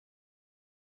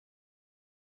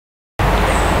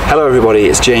Hello everybody,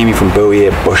 it's Jamie from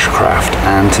Bushcraft,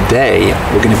 and today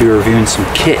we're going to be reviewing some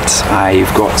kits.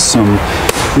 I've got some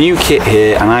new kit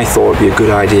here and I thought it'd be a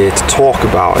good idea to talk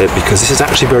about it because this is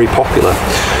actually very popular.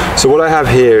 So what I have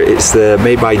here is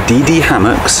made by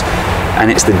Hammocks,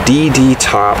 and it's the DD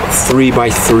tarp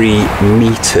 3x3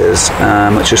 meters.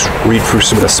 Let's just read through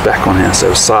some of the spec on here.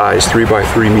 So size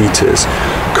 3x3 meters,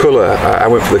 colour I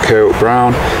went for the coat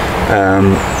brown,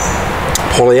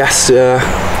 polyester.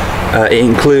 It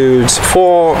includes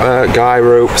 4 guy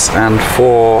ropes and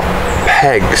 4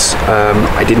 pegs.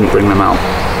 I didn't bring them out.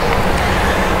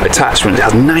 Attachment, it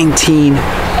has 19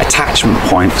 attachment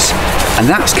points, and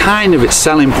that's kind of its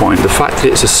selling point, the fact that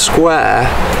it's a square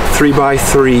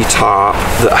 3x3 tarp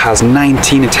that has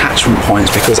 19 attachment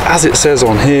points, because as it says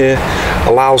on here,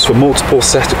 allows for multiple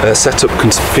setup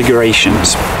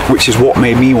configurations, which is what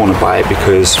made me want to buy it,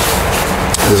 because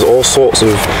there's all sorts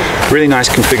of really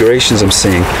nice configurations I'm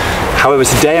seeing. However,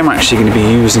 today I'm actually going to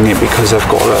be using it because I've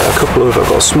got I've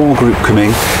got a small group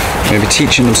coming. I'm going to be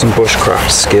teaching them some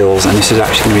bushcraft skills, and this is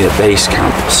actually going to be a base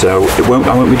camp. So I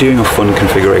won't be doing a fun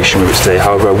configuration with it today.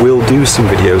 However, I will do some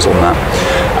videos on that.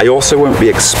 I also won't be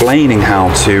explaining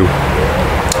how to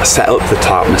set up the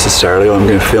tarp necessarily, or I'm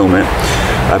going to film it.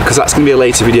 Because that's going to be a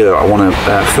later video that I want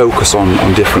to focus on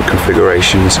different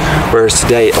configurations, whereas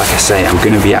today, like I say, I'm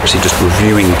going to be actually just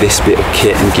reviewing this bit of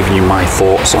kit and giving you my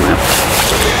thoughts on it.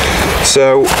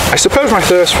 So I suppose my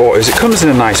first thought is it comes in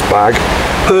a nice bag.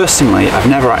 Personally, I've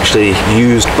never actually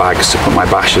used bags to put my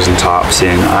bashes and tarps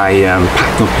in. I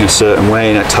pack them up in a certain way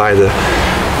and I tie the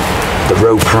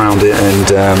rope around it,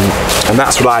 and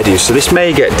that's what I do. So this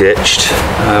may get ditched.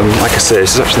 Like I say,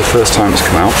 this is actually the first time it's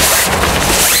come out.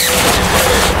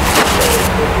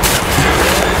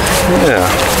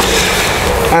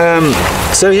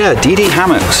 So yeah, DD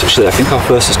Hammocks, actually I think I'll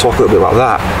first just talk a little bit about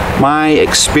that. My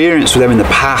experience with them in the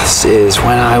past is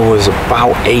when I was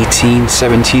about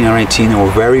 17 or 18, they were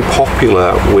very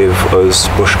popular with us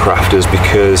bushcrafters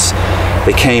because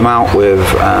they came out with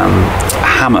a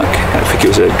hammock. I think it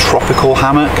was a tropical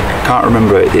hammock. I can't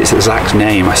remember its exact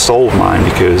name. I sold mine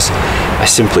because I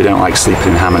simply don't like sleeping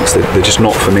in hammocks. They're just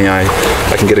not for me. I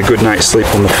can get a good night's sleep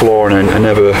on the floor, and I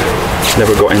never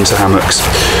got into hammocks.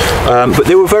 But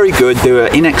they were very good. They were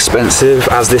inexpensive,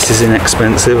 as this is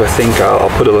inexpensive. I think I'll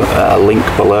put a link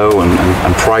below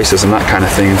and prices and that kind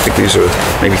of thing. I think these are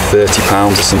maybe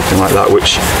 £30 or something like that,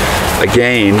 which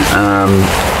again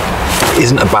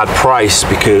isn't a bad price,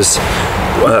 because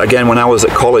again, when I was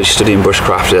at college studying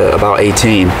bushcraft at about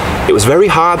 18, it was very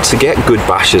hard to get good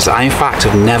bashes. I in fact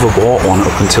have never bought one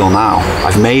up until now.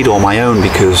 I've made all my own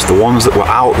because the ones that were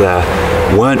out there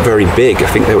weren't very big. I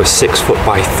think they were 6 foot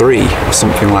by 3 or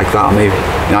something like that. Maybe,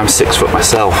 you know, I'm 6 foot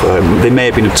myself. They may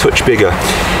have been a touch bigger,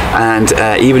 and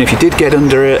even if you did get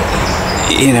under it,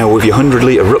 you know, with your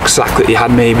 100-litre rucksack that you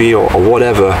had maybe, or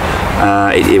whatever,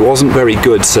 it wasn't very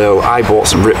good. So I bought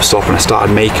some ripstop and I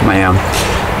started making my own.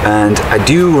 And I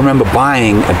do remember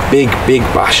buying a big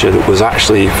basher that was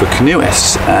actually for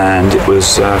canoeists, and it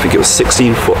was I think it was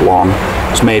 16 foot long.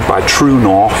 It was made by True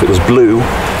North. It was blue,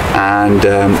 and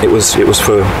it was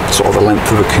for sort of the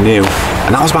length of a canoe,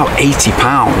 and that was about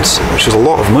 £80, which was a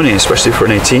lot of money, especially for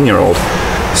an 18-year-old.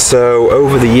 So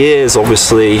over the years,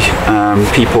 obviously,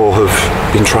 people have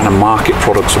been trying to market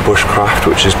products for bushcraft,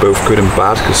 which is both good and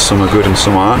bad, because some are good and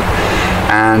some aren't.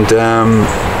 And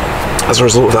as a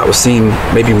result of that, we're seeing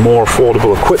maybe more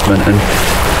affordable equipment, and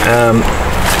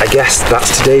I guess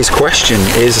that's today's question: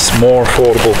 is more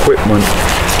affordable equipment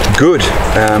good?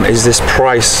 Is this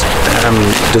price?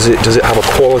 Does it have a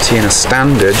quality and a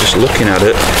standard? Just looking at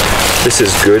it, this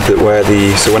is good.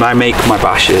 So when I make my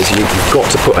bashes, you've got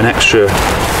to put an extra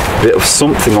bit of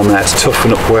something on there to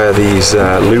toughen up where these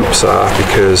loops are,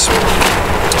 because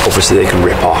obviously they can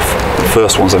rip off. The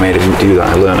first ones I made, I didn't do that.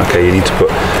 I learned, okay, you need to put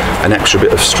an extra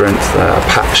bit of strength, a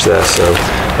patch there. So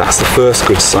that's the first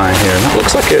good sign here. And that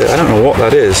looks like I don't know what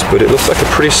that is, but it looks like a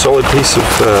pretty solid piece of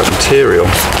material.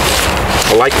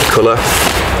 I like the colour.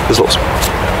 There's lots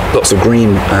of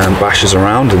green bashes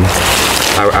around, and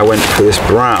I went for this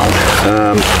brown.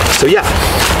 So yeah,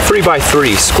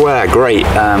 3x3 square, great.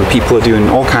 People are doing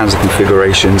all kinds of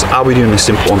configurations. I'll be doing a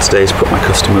simple one today to put my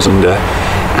customers under,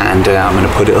 and I'm going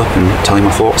to put it up and tell you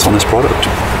my thoughts on this product.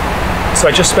 So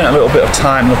I just spent a little bit of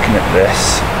time looking at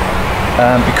this.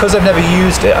 Because I've never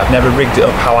used it, I've never rigged it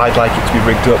up how I'd like it to be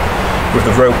rigged up with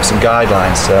the ropes and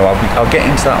guidelines. So I'll get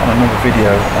into that on another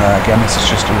video. Again, this is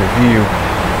just a review.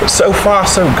 But so far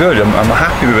so good. I'm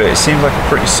happy with it. It seems like a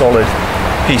pretty solid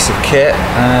piece of kit,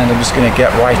 and I'm just going to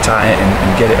get right at it and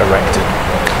get it erected.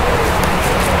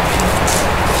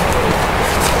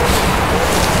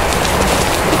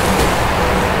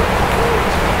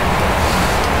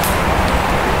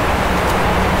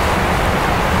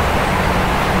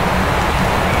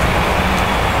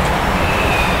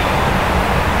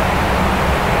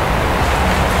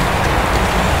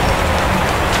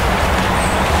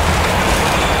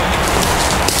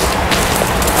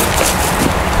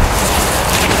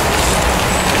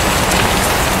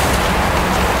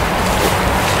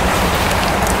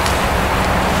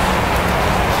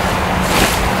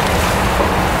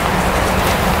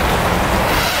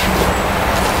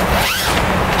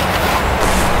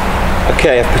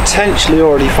 Okay, I've potentially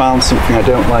already found something I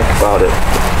don't like about it.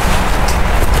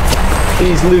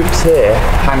 These loops here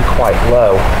hang quite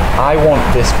low. I want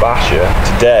this basher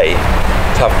today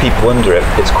to have people under it.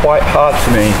 It's quite hard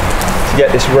for me to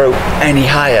get this rope any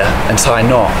higher and tie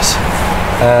knots.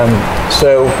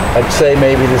 So I'd say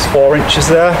maybe there's 4 inches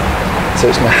there. So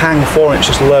it's going to hang 4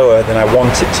 inches lower than I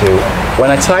want it to.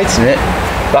 When I tighten it,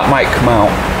 that might come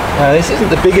out. This isn't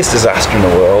the biggest disaster in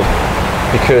the world,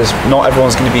 because not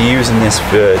everyone's going to be using this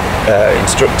for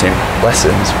instructing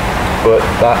lessons, but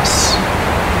that's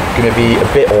going to be a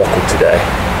bit awkward today.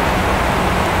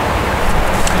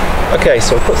 Okay,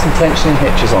 so I put some tensioning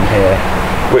hitches on here,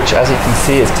 which as you can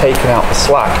see is taking out the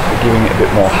slack, but giving it a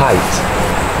bit more height.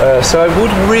 So I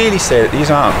would really say that these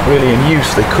aren't really in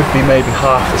use. They could be maybe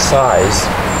half the size,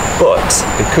 but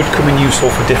they could come in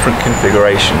useful for different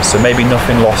configurations, so maybe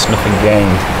nothing lost, nothing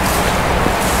gained.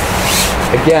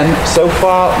 Again, so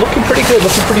far looking pretty good,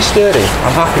 looking pretty sturdy.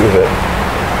 I'm happy with it.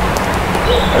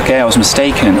 Okay, I was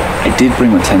mistaken. I did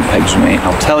bring my tent pegs with me.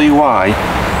 I'll tell you why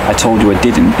I told you I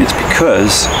didn't. It's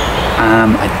because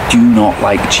I do not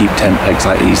like cheap tent pegs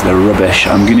like these. They're rubbish.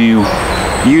 I'm going to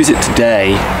use it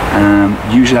today.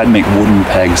 Usually I'd make wooden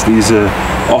pegs. These are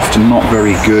often not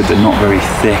very good. They're not very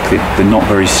thick. They're not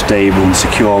very stable and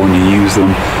secure when you use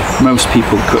them. Most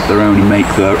people cut their own and make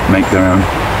their own.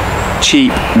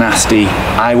 Cheap, nasty,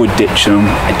 I would ditch them.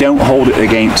 I don't hold it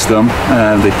against them.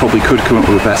 They probably could come up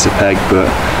with a better peg, but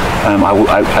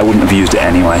I wouldn't have used it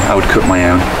anyway. I would cut my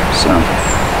own. So,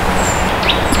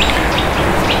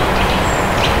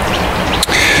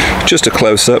 just a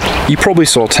close-up. You probably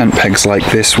saw tent pegs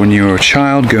like this when you were a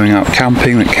child going out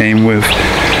camping that came with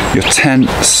your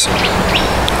tents.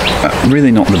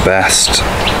 Really not the best,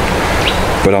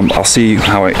 but I'll see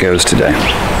how it goes today.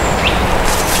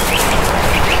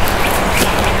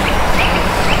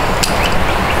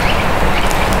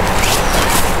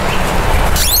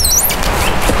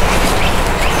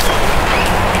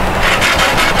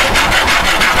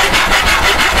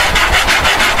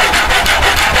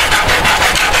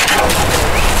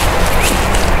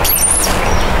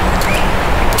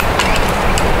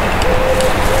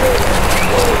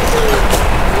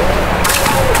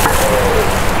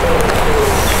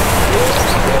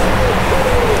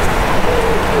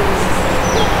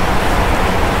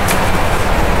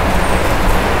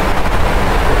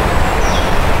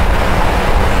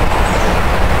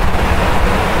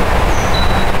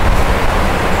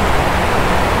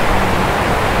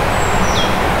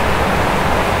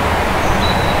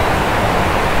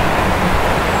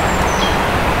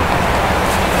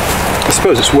 I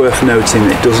suppose it's worth noting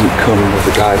that it doesn't come with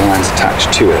the guidelines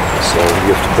attached to it, so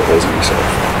you have to put those in yourself,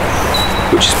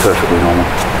 which is perfectly normal.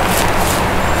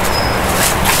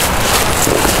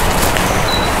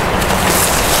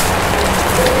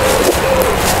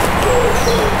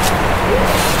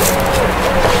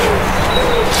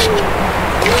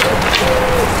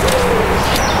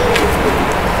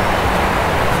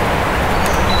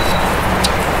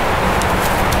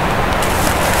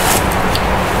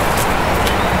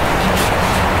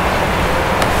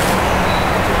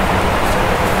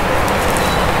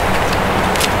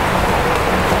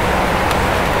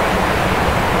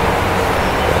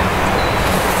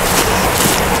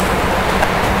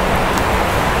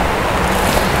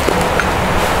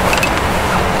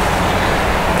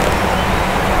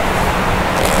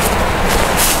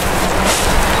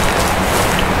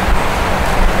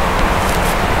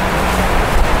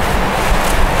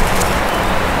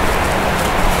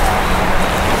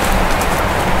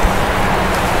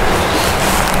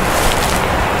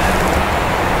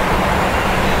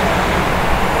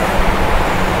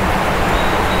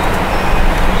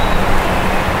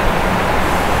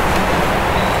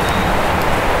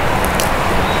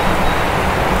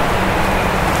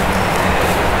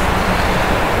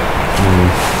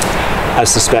 As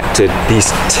suspected,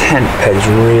 these tent pegs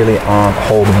really aren't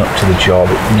holding up to the job.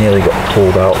 It nearly got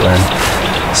pulled out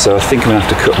then. So I think I'm going to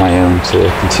have to cut my own to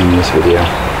continue this video.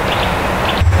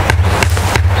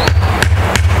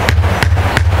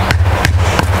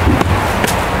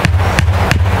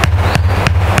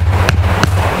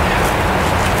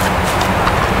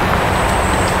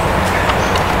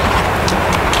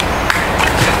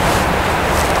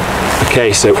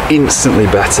 Okay, so instantly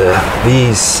better.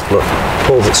 These, look,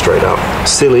 pulls it straight out.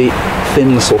 Silly,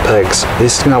 thin little pegs.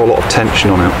 This is going to have a lot of tension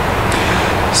on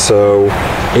it. So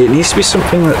it needs to be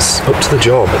something that's up to the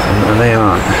job, and they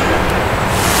aren't.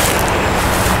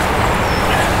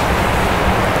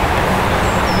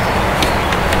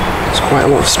 There's quite a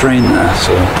lot of strain there,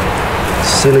 so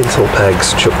silly little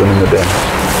pegs, chuck them in the bin.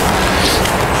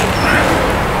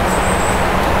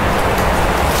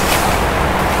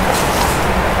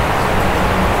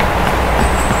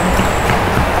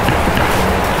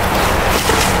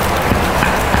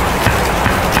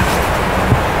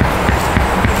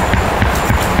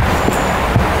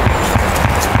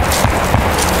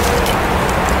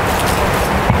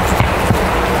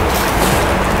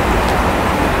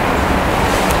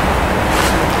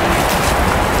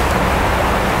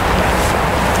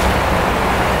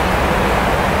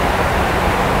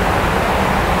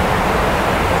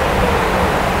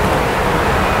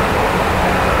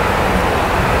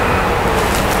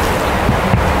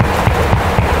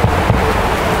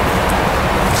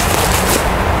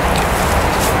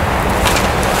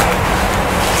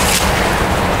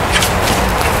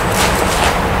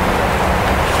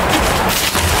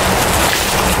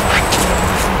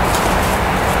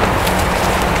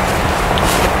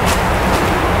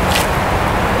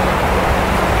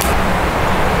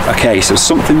 Okay, so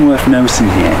something worth noting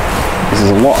here is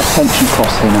there's a lot of tension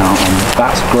across here now, and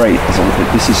that's great.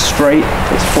 This is straight,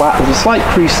 it's flat, there's a slight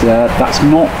crease there. That's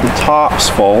not the tarp's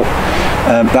fault,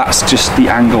 that's just the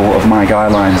angle of my guy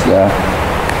lines there.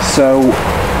 So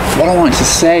what I wanted to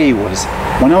say was,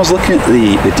 when I was looking at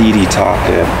the DD tarp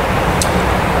here,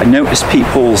 I noticed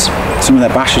some of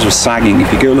their bashes were sagging.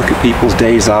 If you go look at people's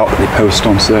days out that they post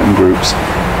on certain groups,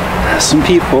 some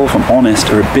people, if I'm honest,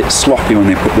 are a bit sloppy when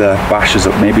they put their bashes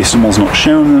up. Maybe someone's not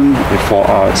shown them, they thought,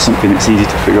 oh, it's something that's easy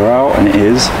to figure out, and it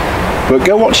is. But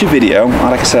go watch your video,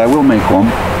 like I said, I will make one.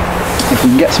 If we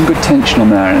can get some good tension on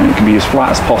there and it can be as flat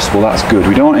as possible, that's good.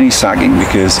 We don't want any sagging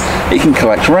because it can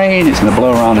collect rain, it's going to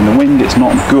blow around in the wind, it's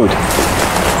not good.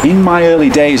 In my early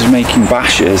days of making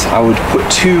bashes, I would put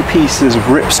 2 pieces of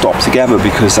ripstop together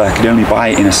because I could only buy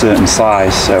it in a certain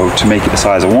size, so to make it the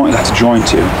size I wanted that to join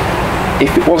to.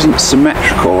 If it wasn't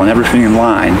symmetrical and everything in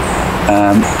line,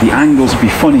 the angles would be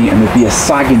funny and there'd be a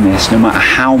sag in this no matter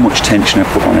how much tension I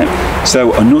put on it.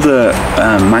 So another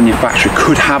manufacturer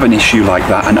could have an issue like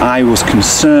that, and I was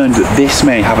concerned that this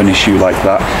may have an issue like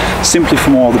that, simply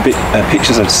from all the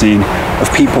pictures I'd seen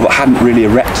of people that hadn't really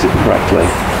erected it correctly.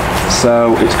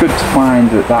 So it's good to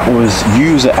find that that was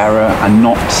user error and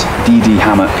not DD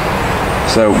Hammock.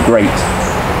 So great.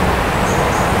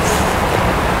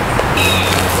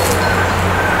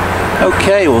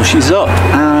 Okay, well she's up,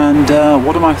 and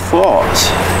what are my thoughts?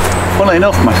 Funnily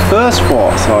enough, my first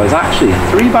thoughts was actually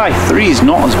 3x3 is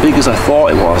not as big as I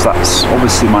thought it was. That's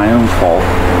obviously my own fault.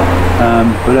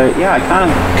 Yeah,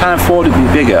 I kind of thought it'd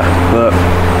be bigger, but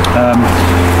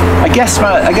I guess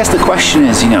the question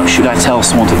is, you know, should I tell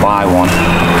someone to buy one?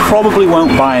 Probably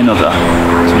won't buy another,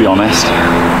 to be honest.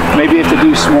 Maybe if they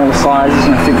do smaller sizes,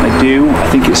 and I think they do, I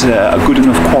think it's a good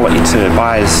enough quality to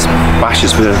buy as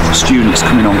bashes for students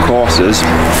coming on courses.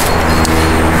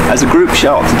 As a group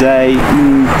shout today,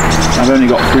 I've only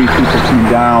got 3 people coming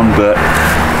down, but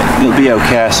it'll be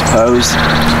okay, I suppose.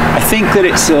 I think that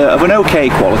it's of an okay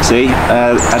quality.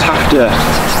 I'd have to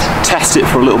test it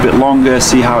for a little bit longer,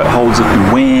 see how it holds up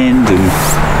in wind and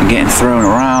getting thrown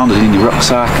around and in your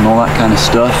rucksack and all that kind of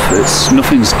stuff.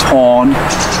 Nothing's torn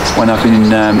when I've been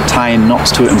tying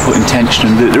knots to it and putting tension,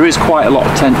 and there is quite a lot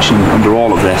of tension under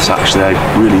all of this actually. I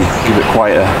really give it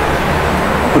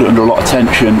put it under a lot of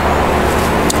tension.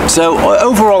 So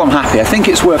overall I'm happy. I think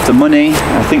it's worth the money.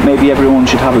 I think maybe everyone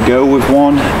should have a go with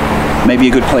one. Maybe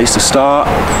a good place to start.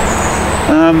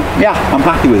 Yeah, I'm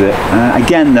happy with it.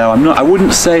 Again though, I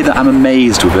wouldn't say that I'm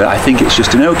amazed with it. I think it's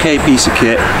just an okay piece of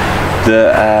kit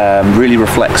that really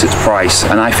reflects its price,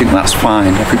 and I think that's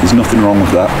fine. I think there's nothing wrong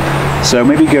with that. So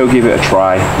maybe go give it a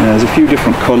try. There's a few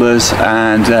different colours,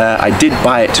 and I did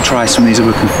buy it to try some of these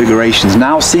other configurations.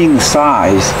 Now seeing the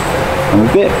size, I'm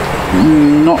a bit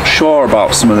not sure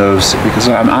about some of those because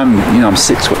I'm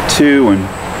 6'2" and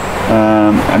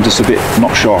I'm just a bit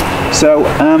not sure. So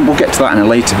we'll get to that in a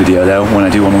later video though, when I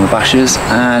do one on the bashes.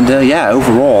 And yeah,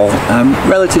 overall I'm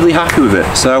relatively happy with it.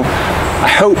 So I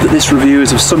hope that this review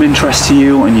is of some interest to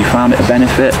you and you found it a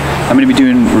benefit. I'm going to be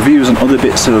doing reviews on other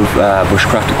bits of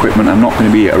bushcraft equipment. I'm not going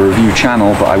to be a review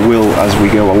channel, but I will as we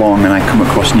go along and I come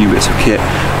across new bits of kit,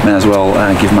 may as well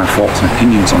give my thoughts and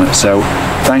opinions on it. So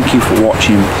thank you for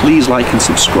watching. Please like and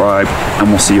subscribe, and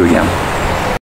we'll see you again.